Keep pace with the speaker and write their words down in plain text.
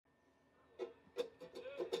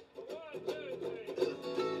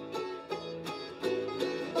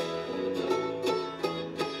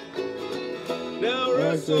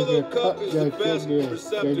Red Solo Cup is the best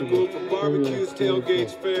receptacle for barbecues,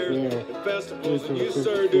 tailgates, fairs, and festivals. And you,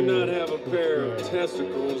 sir, do not have a pair of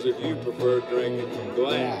testicles if you prefer drinking from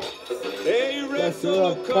glass. Hey, Red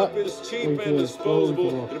Solo Cup is cheap and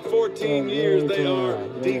disposable. In 14 years, they are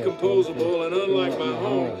decomposable. And unlike my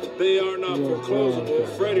home, they are not foreclosable.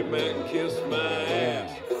 Freddie Mac kissed my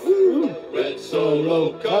ass. Red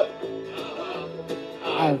Solo Cup,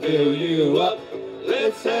 I fill you up.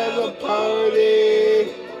 Let's have a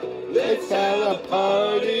party. Let's have a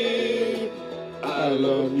party. I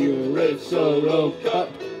love you, Red Solo Cup.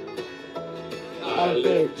 I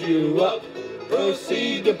lift you up.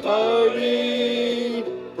 Proceed to party.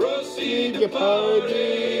 Proceed to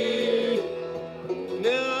party.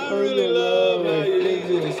 Now I really love how you're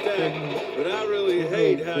easy to stack, but I really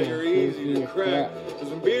hate how you're easy to crack. Cause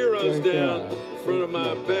when beer runs down in front of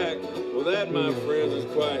my back, well that, my friends, is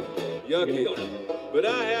quite yucky. But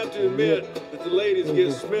I have to admit that the ladies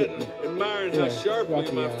get smitten, admiring how sharply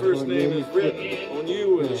my first name is written on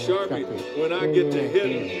you with a Sharpie when I get to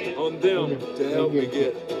hitting on them to help me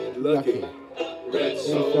get lucky. Red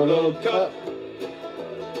Solo Cup,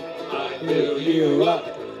 I fill you up.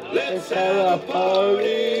 Let's have a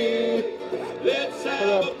party. Let's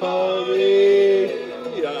have a party.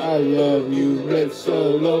 I love you, Red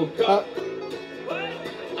Solo Cup.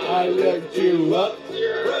 I lift you up.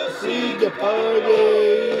 Proceed to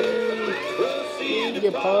party. Proceed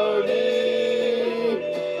to party.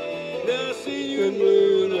 Now I see you in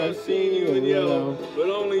blue and I see you in yellow, but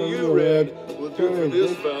only you, Red, will do for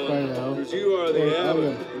this fella, cause you are the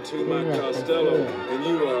Abbott into my Costello, and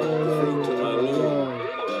you are the fruit to my loom.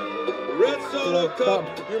 Red Solo Cup,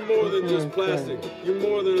 you're more than just plastic. You're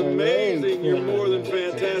more than amazing. You're more than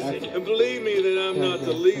fantastic. And believe me that I'm not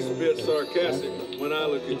the least bit sarcastic when I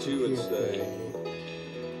look at you and say,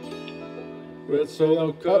 Red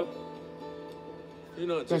Solo Cup, you're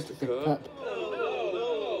not just a cup. No,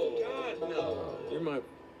 God, no. You're my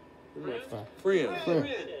friend.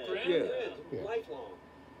 Yeah. Lifelong.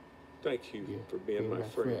 Thank you for being my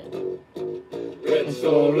friend. Red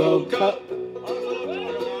Solo Cup,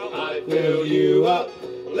 I fill you up.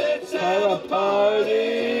 Let's have a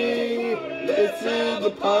party. Let's have a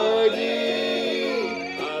party.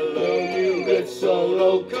 I love you, Red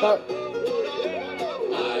Solo Cup.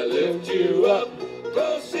 I lift you up.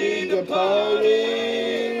 Proceed to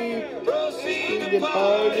party. Proceed to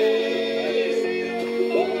party.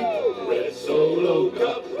 Red Solo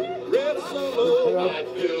Cup. Red Solo, I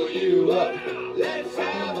fill you up. Let's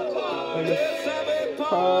have a party. Let's have a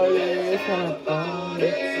party. Let's have a party.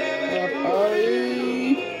 Let's have a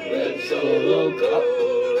party. Red Solo Cup.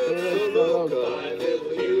 Red Solo Cup. I fill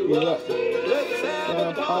you up. Let's have a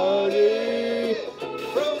party.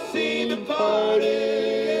 Proceed to party.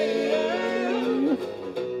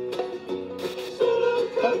 Solo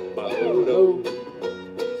Cup.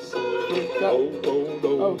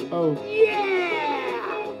 Oh. Yeah!